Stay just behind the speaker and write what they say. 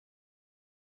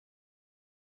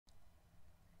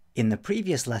In the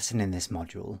previous lesson in this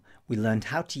module, we learned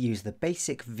how to use the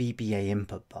basic VBA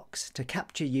input box to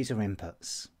capture user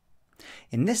inputs.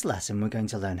 In this lesson, we're going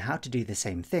to learn how to do the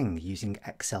same thing using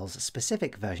Excel's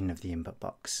specific version of the input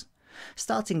box,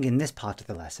 starting in this part of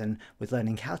the lesson with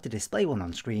learning how to display one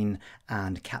on screen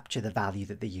and capture the value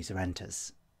that the user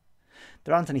enters.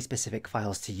 There aren't any specific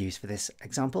files to use for this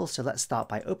example, so let's start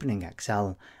by opening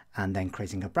Excel and then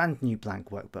creating a brand new blank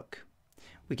workbook.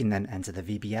 We can then enter the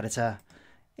VB editor,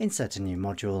 insert a new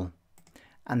module,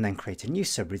 and then create a new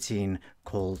subroutine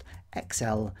called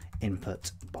Excel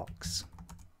Input Box.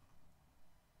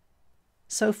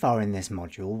 So far in this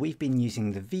module, we've been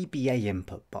using the VBA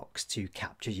input box to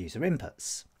capture user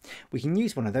inputs. We can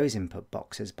use one of those input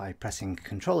boxes by pressing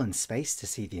Ctrl and Space to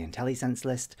see the IntelliSense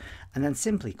list, and then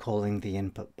simply calling the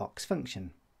input box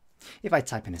function. If I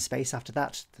type in a space after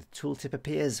that, the tooltip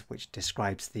appears, which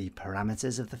describes the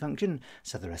parameters of the function,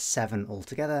 so there are 7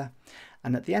 altogether,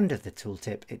 and at the end of the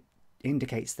tooltip it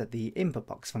indicates that the input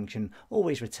box function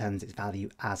always returns its value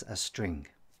as a string.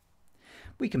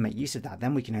 We can make use of that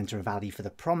then. We can enter a value for the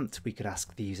prompt. We could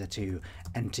ask the user to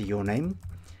enter your name,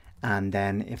 and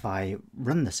then if I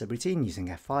run the subroutine using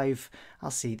F5,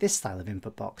 I'll see this style of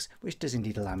input box, which does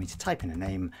indeed allow me to type in a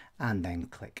name and then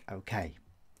click OK.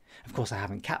 Of course, I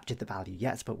haven't captured the value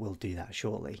yet, but we'll do that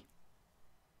shortly.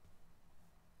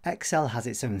 Excel has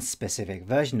its own specific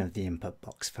version of the input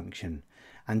box function,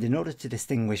 and in order to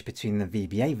distinguish between the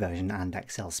VBA version and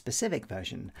Excel's specific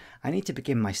version, I need to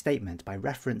begin my statement by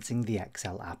referencing the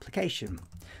Excel application.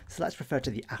 So let's refer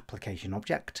to the application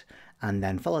object, and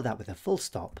then follow that with a full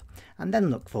stop, and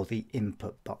then look for the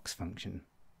input box function.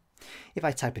 If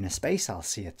I type in a space, I'll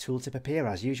see a tooltip appear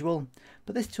as usual,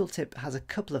 but this tooltip has a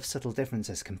couple of subtle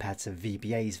differences compared to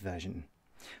VBA's version.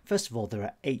 First of all, there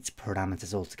are 8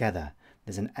 parameters altogether.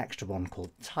 There's an extra one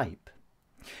called type.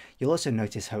 You'll also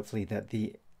notice, hopefully, that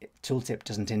the tooltip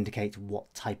doesn't indicate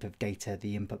what type of data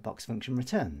the input box function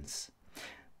returns.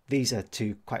 These are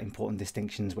 2 quite important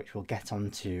distinctions which we'll get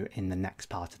onto in the next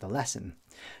part of the lesson.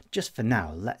 Just for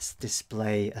now, let's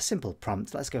display a simple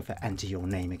prompt. Let's go for enter your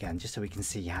name again, just so we can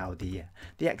see how the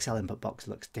Excel input box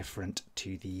looks different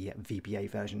to the VBA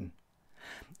version.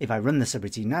 If I run the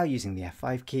subroutine now using the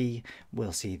F5 key,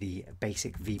 we'll see the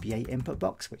basic VBA input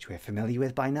box, which we're familiar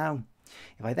with by now.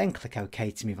 If I then click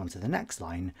OK to move on to the next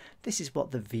line, this is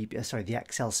what the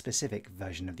Excel specific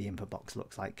version of the input box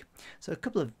looks like. So a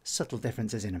couple of subtle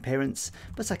differences in appearance,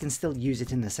 but I can still use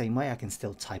it in the same way. I can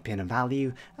still type in a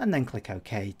value and then click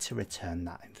OK to return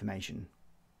that information.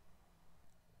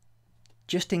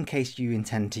 Just in case you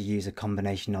intend to use a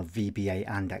combination of VBA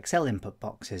and Excel input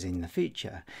boxes in the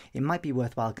future, it might be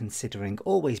worthwhile considering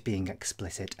always being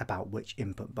explicit about which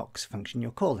input box function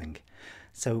you're calling.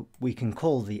 So we can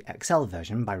call the Excel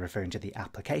version by referring to the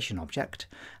application object,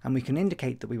 and we can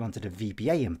indicate that we wanted a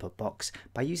VBA input box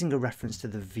by using a reference to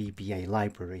the VBA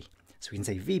library. So we can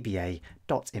say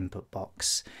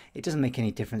VBA.inputBox. It doesn't make any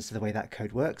difference to the way that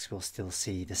code works. We'll still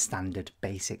see the standard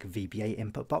basic VBA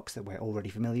input box that we're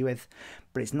already familiar with,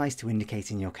 but it's nice to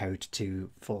indicate in your code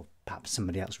for perhaps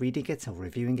somebody else reading it or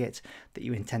reviewing it, that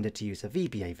you intended to use a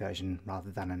VBA version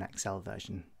rather than an Excel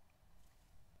version.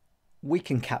 We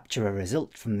can capture a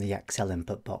result from the Excel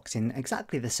input box in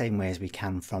exactly the same way as we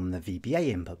can from the VBA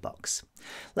input box.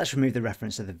 Let's remove the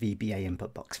reference to the VBA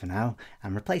input box for now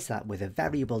and replace that with a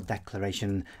variable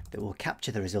declaration that will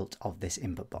capture the result of this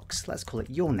input box. Let's call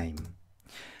it your name.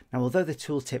 Now, although the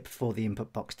tooltip for the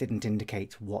input box didn't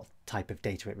indicate what type of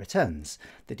data it returns,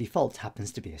 the default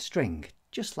happens to be a string,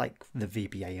 just like the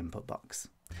VBA input box.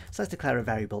 So let's declare a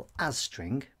variable as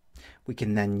string. We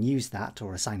can then use that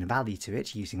or assign a value to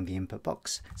it using the input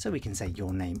box. So we can say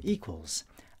your name equals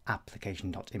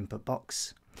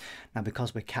application.inputBox. Now,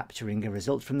 because we're capturing a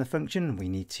result from the function, we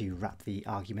need to wrap the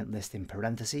argument list in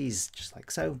parentheses, just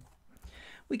like so.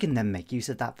 We can then make use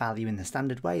of that value in the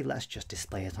standard way. Let's just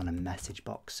display it on a message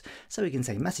box. So we can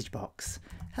say message box,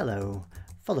 hello,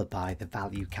 followed by the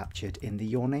value captured in the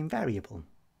your name variable.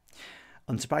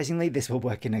 Unsurprisingly, this will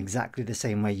work in exactly the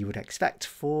same way you would expect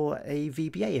for a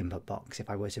VBA input box. If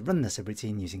I were to run the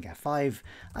subroutine using F5,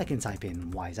 I can type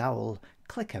in wise owl,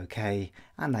 click OK,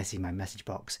 and I see my message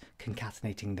box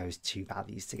concatenating those 2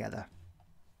 values together.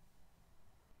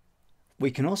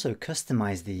 We can also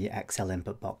customize the Excel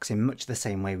input box in much the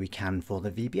same way we can for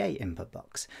the VBA input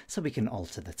box. So we can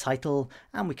alter the title,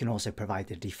 and we can also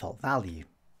provide a default value.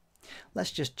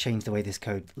 Let's just change the way this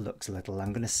code looks a little.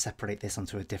 I'm going to separate this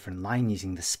onto a different line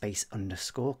using the space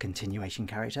underscore continuation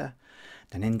character,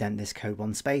 then indent this code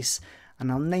one space,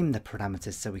 and I'll name the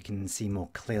parameters so we can see more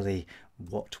clearly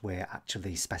what we're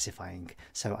actually specifying.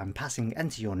 So I'm passing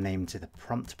enter your name to the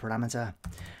prompt parameter,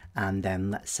 and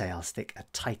then let's say I'll stick a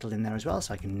title in there as well,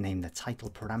 so I can name the title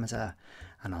parameter,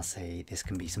 and I'll say this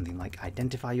can be something like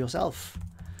identify yourself.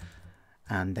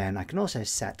 And then I can also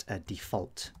set a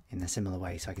default in a similar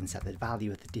way, so I can set the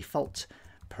value of the default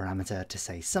parameter to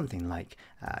say something like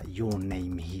your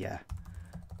name here.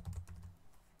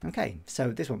 Okay,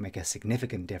 so this won't make a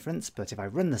significant difference, but if I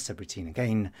run the subroutine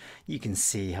again, you can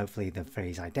see hopefully the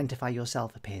phrase identify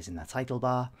yourself appears in the title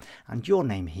bar, and your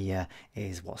name here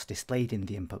is what's displayed in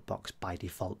the input box by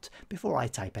default before I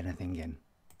type anything in.